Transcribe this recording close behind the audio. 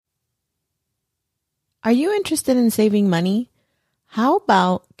Are you interested in saving money? How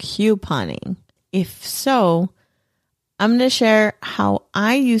about couponing? If so, I'm going to share how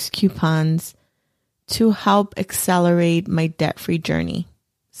I use coupons to help accelerate my debt-free journey.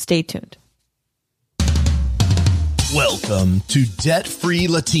 Stay tuned. Welcome to Debt Free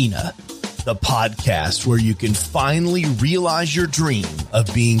Latina, the podcast where you can finally realize your dream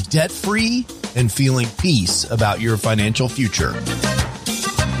of being debt-free and feeling peace about your financial future.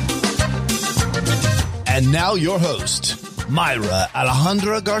 And now your host, Mayra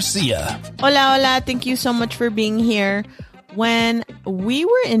Alejandra Garcia. Hola, hola. Thank you so much for being here. When we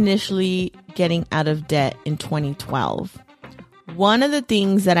were initially getting out of debt in 2012, one of the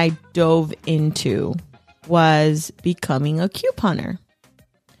things that I dove into was becoming a couponer.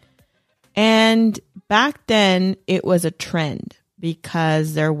 And back then it was a trend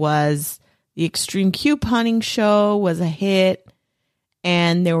because there was the Extreme Couponing Show was a hit.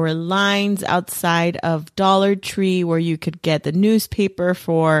 And there were lines outside of Dollar Tree where you could get the newspaper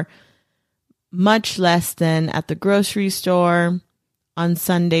for much less than at the grocery store on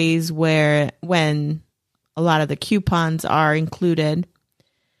Sundays when a lot of the coupons are included.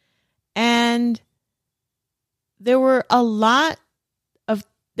 And there was a lot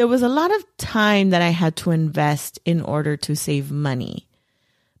of time that I had to invest in order to save money.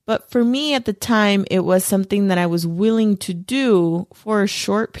 But for me at the time, it was something that I was willing to do for a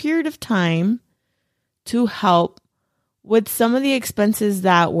short period of time to help with some of the expenses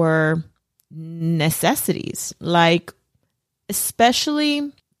that were necessities, like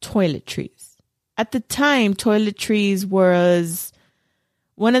especially toiletries. At the time, toiletries was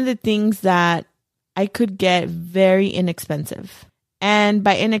one of the things that I could get very inexpensive. And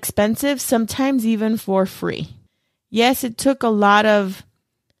by inexpensive, sometimes even for free. Yes, it took a lot of,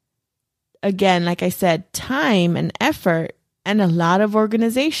 again, like I said, time and effort and a lot of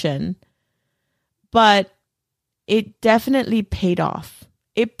organization, but it definitely paid off.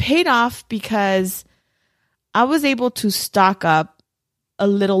 It paid off because I was able to stock up a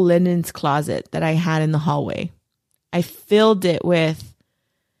little linens closet that I had in the hallway. I filled it with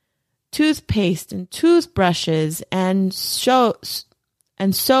toothpaste and toothbrushes and soap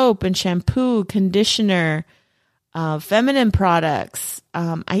and shampoo, conditioner, feminine products.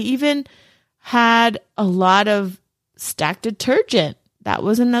 I even had a lot of stacked detergent. That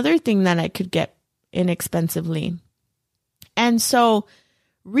was another thing that I could get inexpensively. And so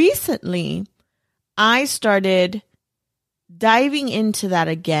recently I started diving into that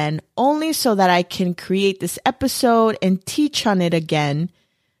again, only so that I can create this episode and teach on it again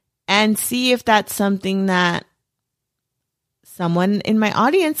and see if that's something that someone in my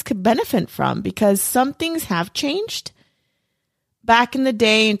audience could benefit from, because some things have changed. Back in the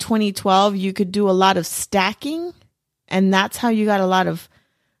day in 2012, you could do a lot of stacking, and that's how you got a lot of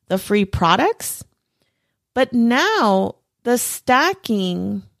the free products. But now the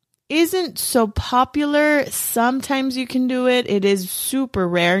stacking isn't so popular. Sometimes you can do it. It is super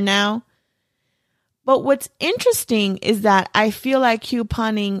rare now. But what's interesting is that I feel like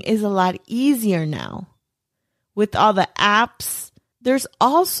couponing is a lot easier now with all the apps. There's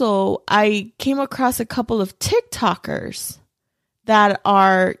also, I came across a couple of TikTokers that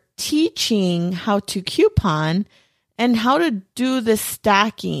are teaching how to coupon and how to do the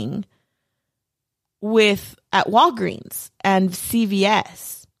stacking at Walgreens and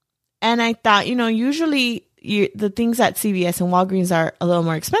CVS. And I thought, usually the things at CVS and Walgreens are a little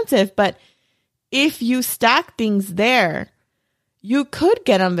more expensive, but if you stack things there, you could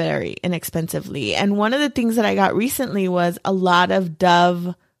get them very inexpensively. And one of the things that I got recently was a lot of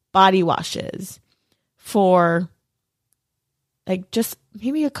Dove body washes for like just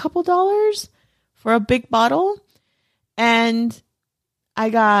maybe a couple dollars for a big bottle. And I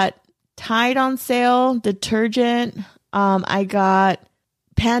got Tide on sale, detergent. I got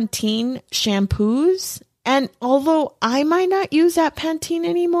Pantene shampoos. And although I might not use that Pantene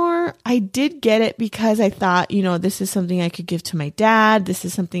anymore, I did get it because I thought, this is something I could give to my dad. This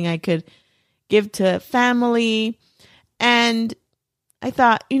is something I could give to family. And I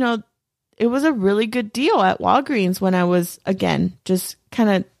thought, it was a really good deal at Walgreens when I was, again, just kind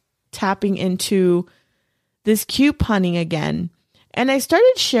of tapping into this couponing again. And I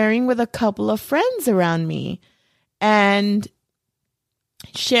started sharing with a couple of friends around me and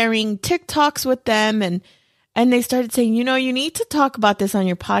sharing TikToks with them. And they started saying, you need to talk about this on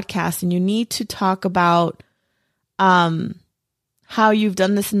your podcast, and you need to talk about how you've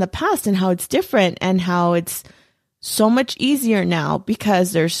done this in the past and how it's different and how it's so much easier now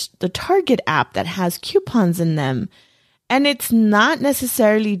because there's the Target app that has coupons in them. And it's not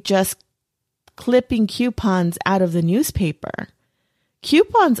necessarily just clipping coupons out of the newspaper.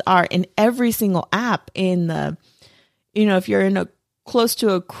 coupons are in every single app in the, if you're in close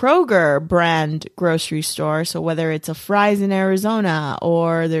to a Kroger brand grocery store. So whether it's a Fry's in Arizona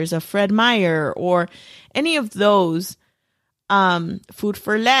or there's a Fred Meyer or any of those, Food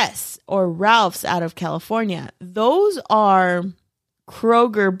for Less or Ralph's out of California, those are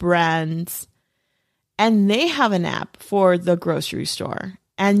Kroger brands, and they have an app for the grocery store.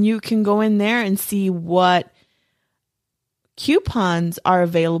 And you can go in there and see what coupons are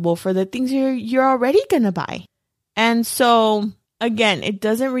available for the things you're already going to buy. And so, again, it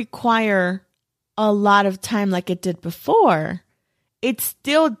doesn't require a lot of time like it did before. It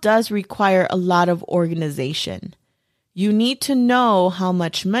still does require a lot of organization. You need to know how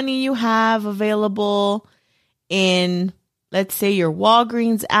much money you have available in, let's say, your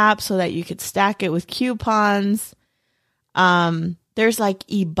Walgreens app so that you could stack it with coupons. There's like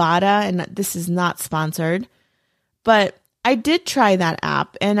Ibotta, and this is not sponsored, but I did try that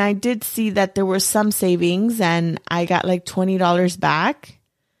app and I did see that there was some savings, and I got like $20 back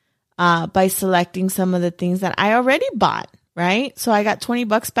by selecting some of the things that I already bought, right? So I got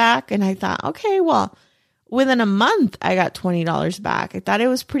 $20 back, and I thought, okay, well, within a month, I got $20 back. I thought it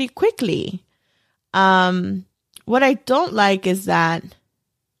was pretty quickly. What I don't like is that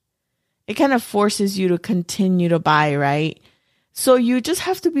it kind of forces you to continue to buy, right? So you just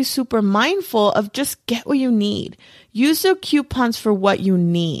have to be super mindful of just get what you need. Use the coupons for what you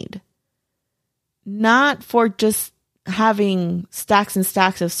need, not for just having stacks and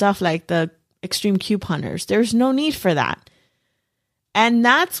stacks of stuff like the extreme couponers. There's no need for that. And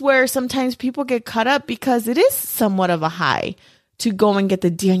that's where sometimes people get caught up, because it is somewhat of a high to go and get the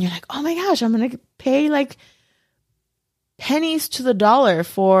deal. And you're like, oh my gosh, I'm going to pay like pennies to the dollar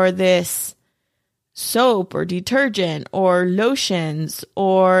for this soap or detergent or lotions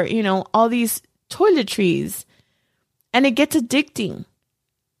or, all these toiletries. And it gets addicting.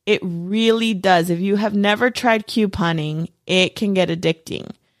 It really does. If you have never tried couponing, it can get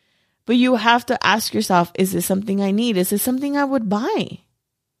addicting. But you have to ask yourself, is this something I need? Is this something I would buy?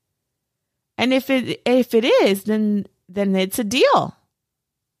 And if it is, then it's a deal.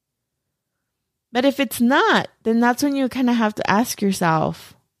 But if it's not, then that's when you kind of have to ask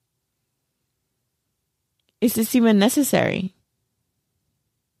yourself, is this even necessary?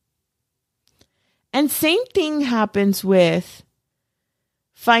 And same thing happens with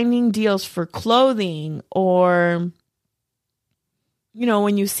finding deals for clothing, or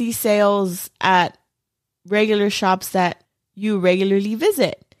when you see sales at regular shops that you regularly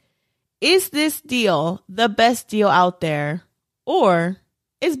visit. Is this deal the best deal out there? Or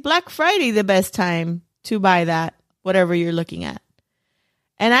is Black Friday the best time to buy that, whatever you're looking at?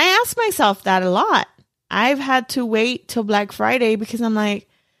 And I ask myself that a lot. I've had to wait till Black Friday because I'm like,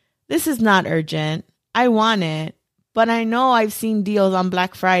 this is not urgent. I want it, but I know I've seen deals on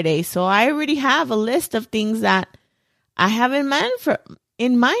Black Friday. So I already have a list of things that I have in mind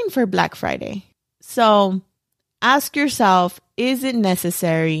for Black Friday. So ask yourself, is it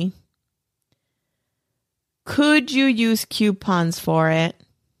necessary? Could you use coupons for it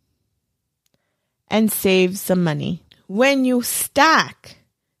and save some money? When you stack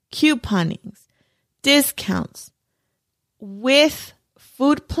couponings, discounts with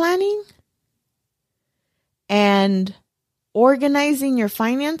food planning and organizing your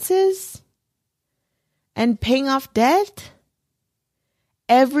finances and paying off debt,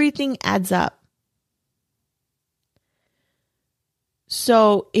 everything adds up.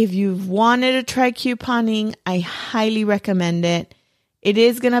 So if you've wanted to try couponing, I highly recommend it. It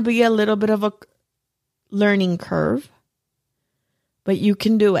is going to be a little bit of a learning curve, but you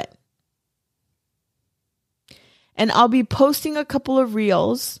can do it. And I'll be posting a couple of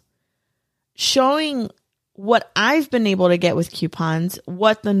reels showing what I've been able to get with coupons,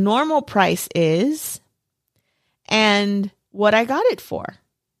 what the normal price is, and what I got it for.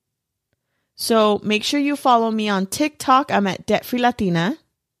 So make sure you follow me on TikTok. I'm at Debt Free Latina,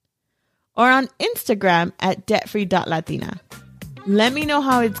 or on Instagram at debtfree.latina. Let me know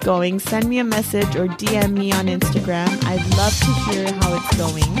how it's going. Send me a message or DM me on Instagram. I'd love to hear how it's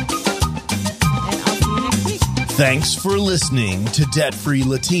going. And I'll see you next week. Thanks for listening to Debt Free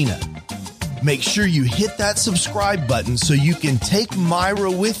Latina. Make sure you hit that subscribe button so you can take Myra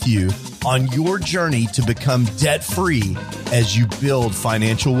with you on your journey to become debt-free as you build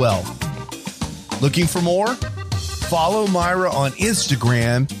financial wealth. Looking for more? Follow Myra on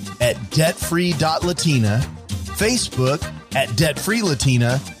Instagram at debtfree.latina, Facebook at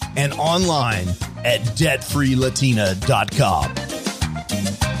debtfreelatina, and online at debtfreelatina.com.